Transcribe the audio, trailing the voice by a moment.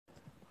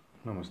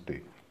Namaste,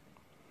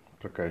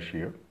 Prakash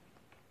here.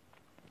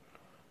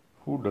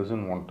 Who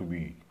doesn't want to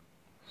be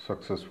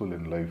successful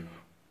in life?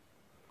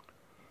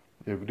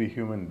 Every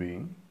human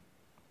being,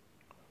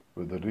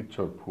 whether rich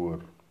or poor,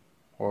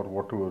 or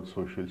whatever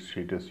social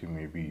status you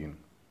may be in,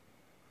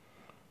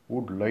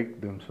 would like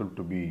themselves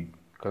to be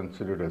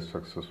considered as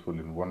successful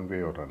in one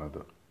way or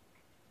another.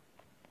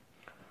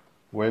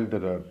 While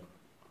there are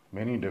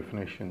many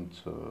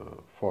definitions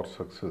for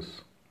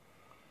success,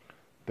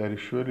 there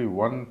is surely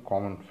one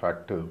common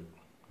factor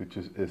which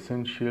is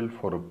essential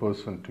for a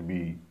person to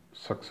be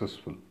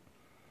successful.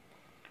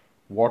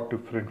 What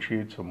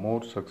differentiates a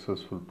more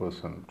successful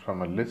person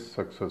from a less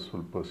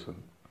successful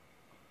person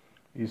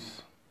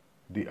is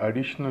the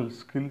additional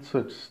skill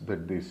sets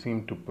that they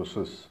seem to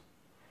possess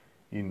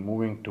in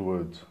moving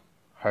towards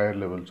higher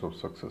levels of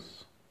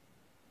success.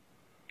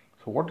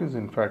 So, what is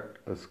in fact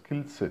a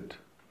skill set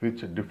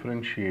which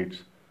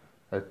differentiates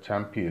a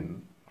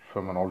champion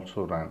from an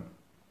also ran?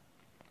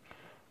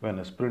 When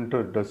a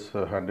sprinter does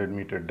a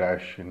 100-meter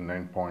dash in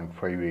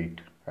 9.58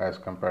 as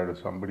compared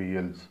to somebody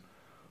else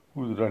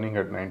who's running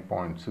at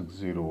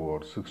 9.60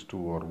 or 62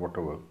 or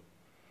whatever,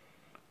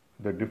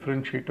 the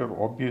differentiator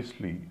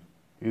obviously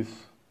is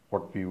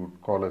what we would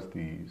call as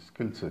the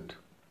skill set.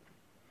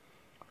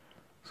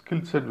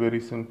 Skill set, very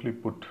simply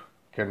put,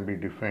 can be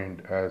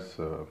defined as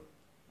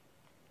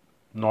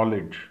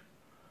knowledge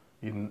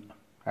in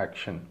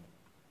action.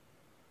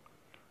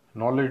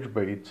 Knowledge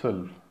by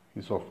itself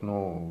is of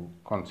no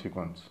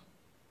consequence.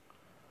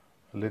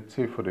 Let's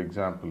say, for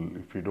example,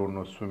 if you don't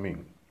know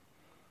swimming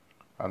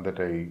and that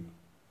I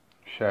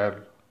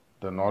share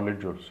the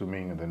knowledge of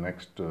swimming in the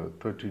next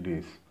 30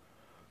 days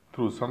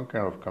through some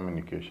kind of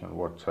communication,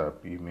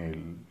 WhatsApp, email,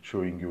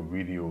 showing you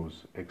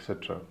videos,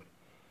 etc.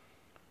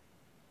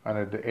 And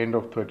at the end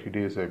of 30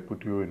 days, I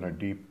put you in a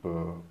deep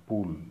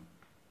pool.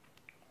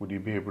 Would you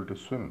be able to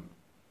swim?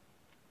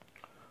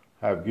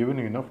 I have given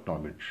you enough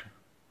knowledge,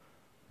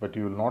 but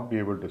you will not be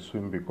able to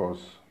swim because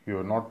you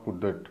have not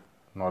put that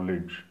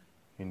knowledge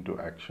into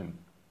action.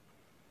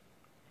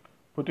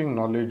 Putting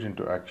knowledge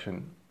into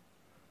action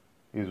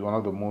is one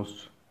of the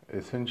most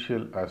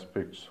essential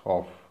aspects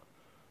of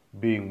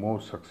being more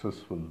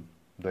successful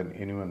than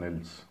anyone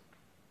else.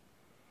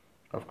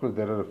 Of course,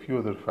 there are a few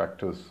other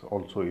factors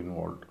also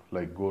involved,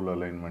 like goal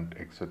alignment,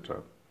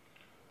 etc.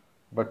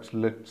 But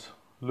let's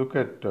look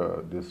at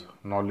this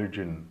knowledge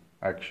in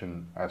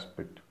action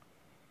aspect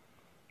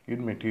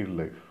in material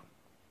life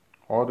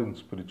or in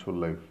spiritual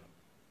life.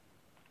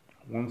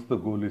 Once the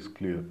goal is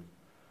clear,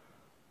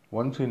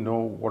 once you know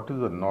what is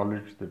the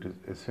knowledge that is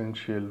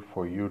essential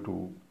for you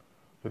to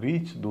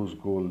reach those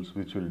goals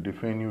which will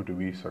define you to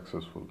be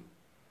successful,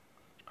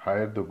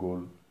 higher the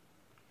goal,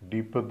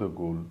 deeper the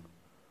goal,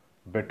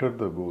 better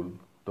the goal,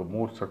 the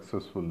more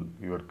successful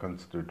you are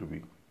considered to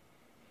be.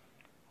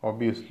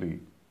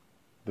 Obviously,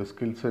 the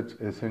skill sets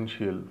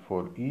essential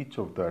for each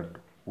of that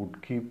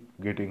would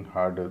keep getting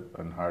harder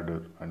and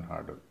harder and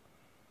harder.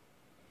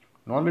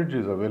 Knowledge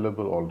is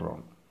available all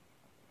around.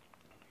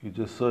 You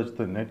just search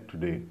the net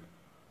today,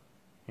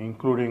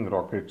 including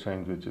rocket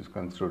science, which is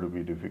considered to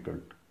be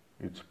difficult.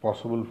 It's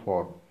possible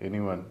for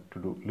anyone to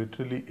do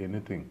literally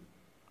anything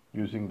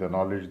using the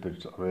knowledge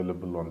that's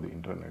available on the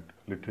internet,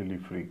 literally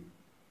free.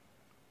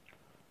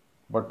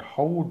 But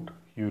how would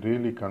you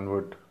really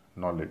convert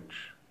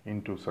knowledge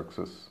into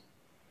success?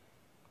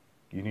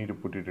 You need to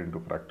put it into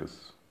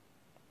practice.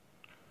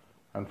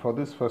 And for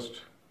this,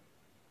 first,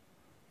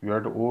 you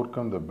have to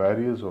overcome the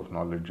barriers of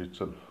knowledge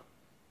itself.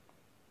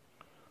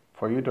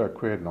 For you to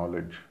acquire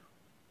knowledge,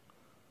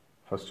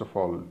 first of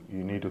all,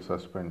 you need to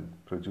suspend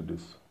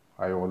prejudice.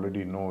 I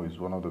already know is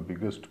one of the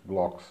biggest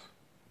blocks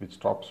which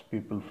stops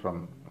people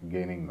from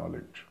gaining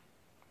knowledge.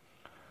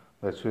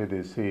 That's why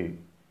they say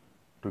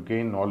to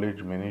gain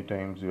knowledge many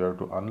times you have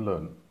to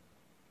unlearn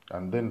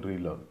and then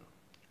relearn.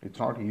 It's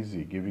not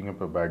easy giving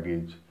up a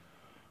baggage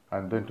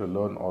and then to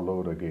learn all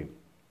over again.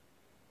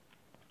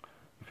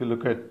 If you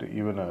look at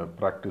even a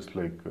practice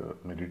like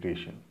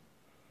meditation,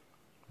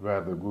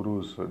 where the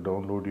gurus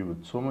download you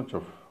with so much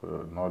of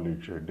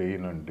knowledge day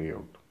in and day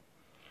out,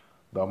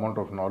 the amount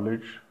of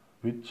knowledge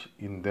which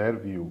in their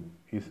view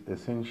is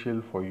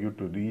essential for you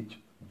to reach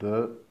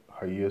the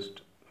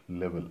highest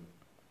level.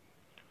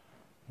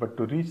 But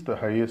to reach the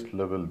highest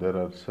level, there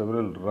are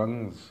several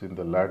rungs in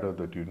the ladder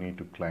that you need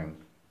to climb.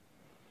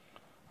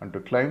 And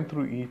to climb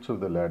through each of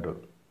the ladder,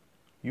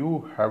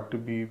 you have to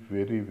be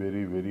very,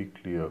 very, very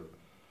clear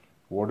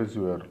what is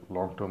your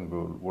long-term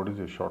goal, what is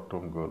your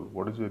short-term goal,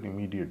 what is your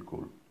immediate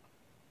goal.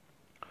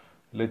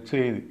 Let's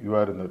say you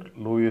are in the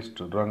lowest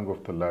rung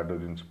of the ladder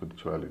in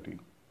spirituality.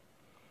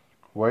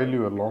 While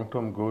your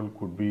long-term goal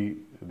could be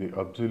the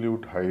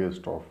absolute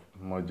highest of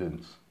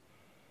emergence,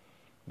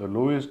 the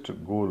lowest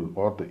goal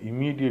or the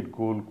immediate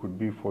goal could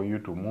be for you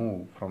to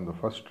move from the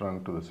first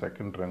rung to the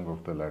second rung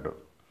of the ladder.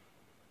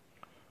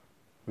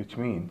 Which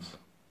means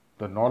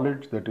the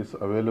knowledge that is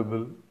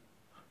available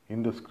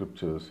in the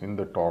scriptures, in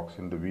the talks,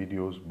 in the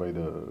videos by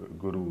the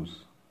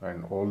gurus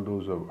and all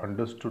those who have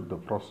understood the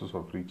process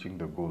of reaching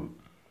the goal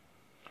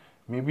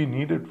may be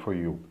needed for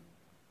you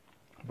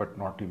but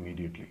not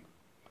immediately.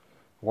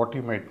 What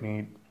you might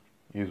need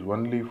is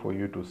only for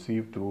you to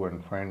sieve through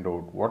and find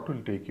out what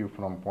will take you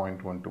from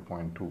point 1 to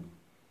point 2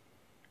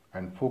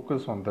 and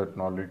focus on that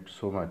knowledge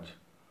so much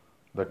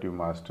that you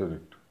master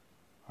it.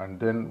 And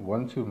then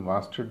once you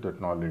mastered that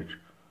knowledge,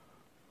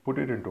 put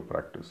it into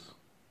practice.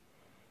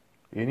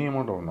 Any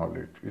amount of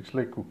knowledge, it's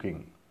like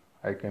cooking.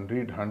 I can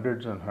read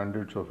hundreds and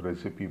hundreds of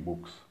recipe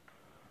books.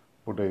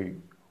 Would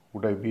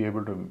I be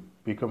able to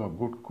become a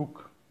good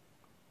cook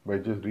by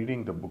just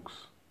reading the books?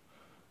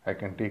 I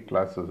can take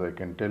classes, I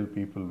can tell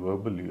people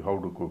verbally how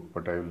to cook,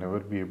 but I will never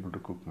be able to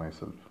cook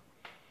myself.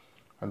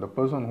 And the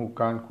person who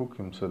can't cook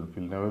himself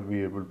will never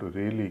be able to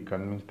really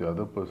convince the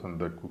other person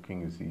that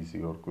cooking is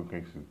easy or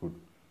cooking is good.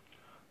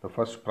 The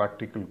first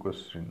practical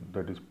question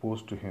that is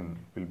posed to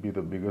him will be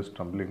the biggest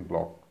stumbling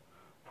block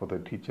for the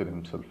teacher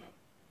himself.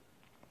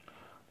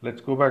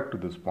 Let's go back to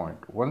this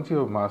point. Once you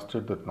have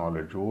mastered that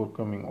knowledge,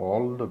 overcoming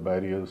all the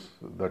barriers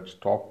that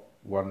stop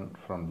one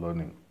from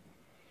learning,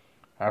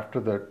 after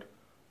that,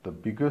 the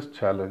biggest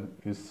challenge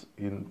is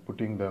in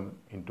putting them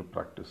into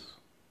practice.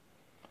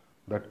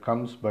 That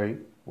comes by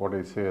what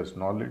I say as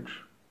knowledge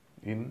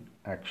in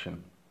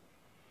action.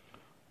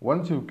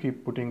 Once you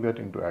keep putting that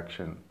into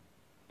action,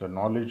 the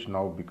knowledge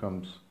now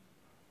becomes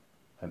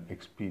an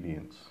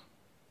experience.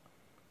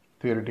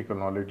 Theoretical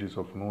knowledge is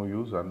of no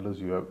use unless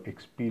you have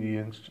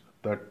experienced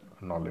that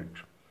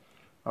knowledge.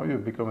 Now you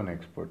have become an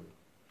expert.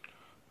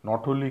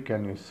 Not only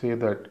can you say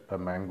that a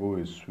mango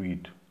is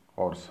sweet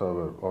or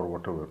sour or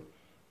whatever,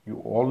 you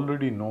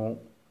already know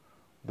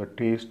the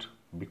taste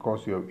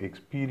because you have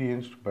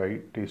experienced by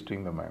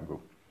tasting the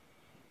mango.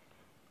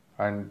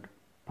 And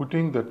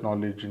putting that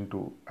knowledge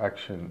into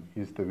action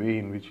is the way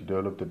in which you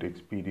develop that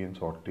experience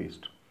or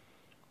taste.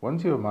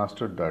 Once you have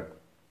mastered that,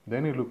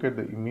 then you look at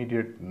the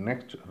immediate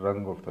next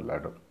rung of the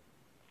ladder.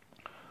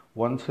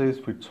 One size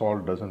fits all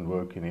doesn't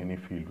work in any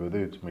field,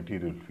 whether it's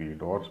material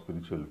field or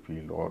spiritual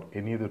field or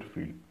any other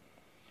field.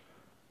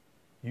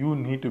 You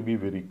need to be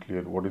very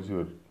clear what is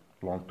your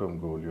long-term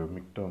goal, your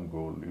mid-term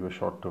goal, your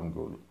short-term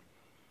goal,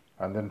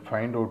 and then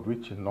find out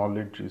which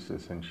knowledge is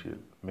essential.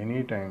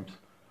 Many times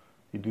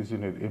it is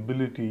in your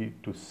ability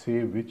to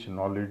say which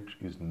knowledge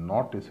is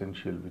not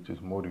essential, which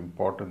is more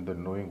important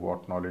than knowing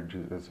what knowledge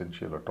is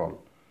essential at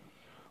all.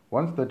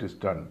 Once that is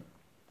done,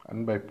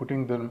 and by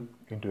putting them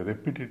into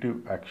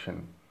repetitive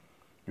action,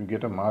 you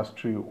get a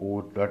mastery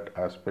over that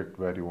aspect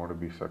where you want to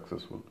be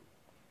successful.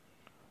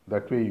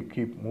 That way you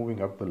keep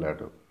moving up the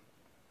ladder.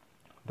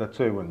 That's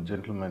why one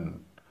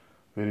gentleman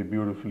very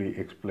beautifully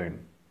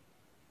explained,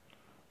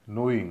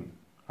 knowing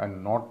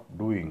and not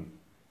doing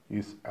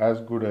is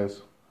as good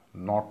as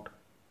not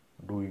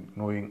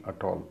knowing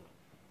at all.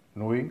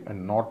 Knowing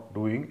and not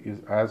doing is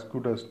as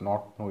good as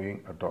not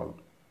knowing at all.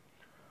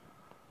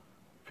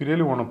 If you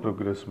really want to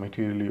progress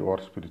materially or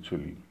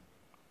spiritually,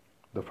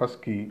 the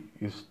first key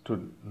is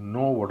to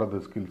know what are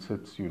the skill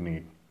sets you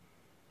need,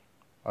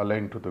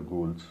 align to the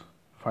goals,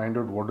 find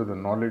out what is the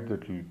knowledge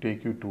that will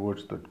take you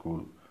towards that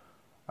goal,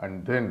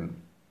 and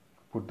then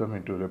put them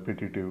into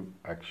repetitive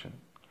action.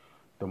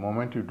 The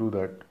moment you do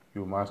that,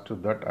 you master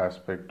that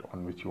aspect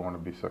on which you want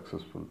to be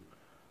successful.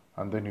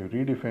 And then you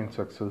redefine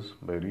success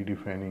by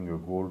redefining your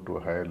goal to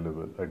a higher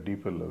level, a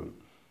deeper level.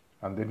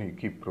 And then you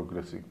keep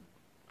progressing.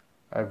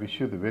 I wish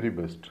you the very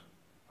best.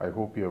 I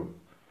hope you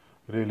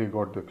have really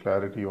got the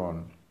clarity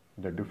on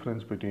the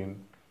difference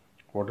between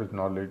what is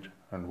knowledge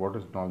and what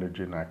is knowledge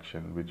in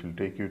action, which will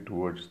take you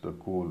towards the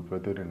goal,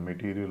 whether in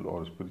material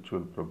or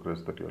spiritual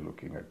progress that you are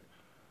looking at.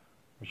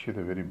 Wish you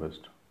the very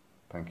best.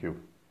 Thank you.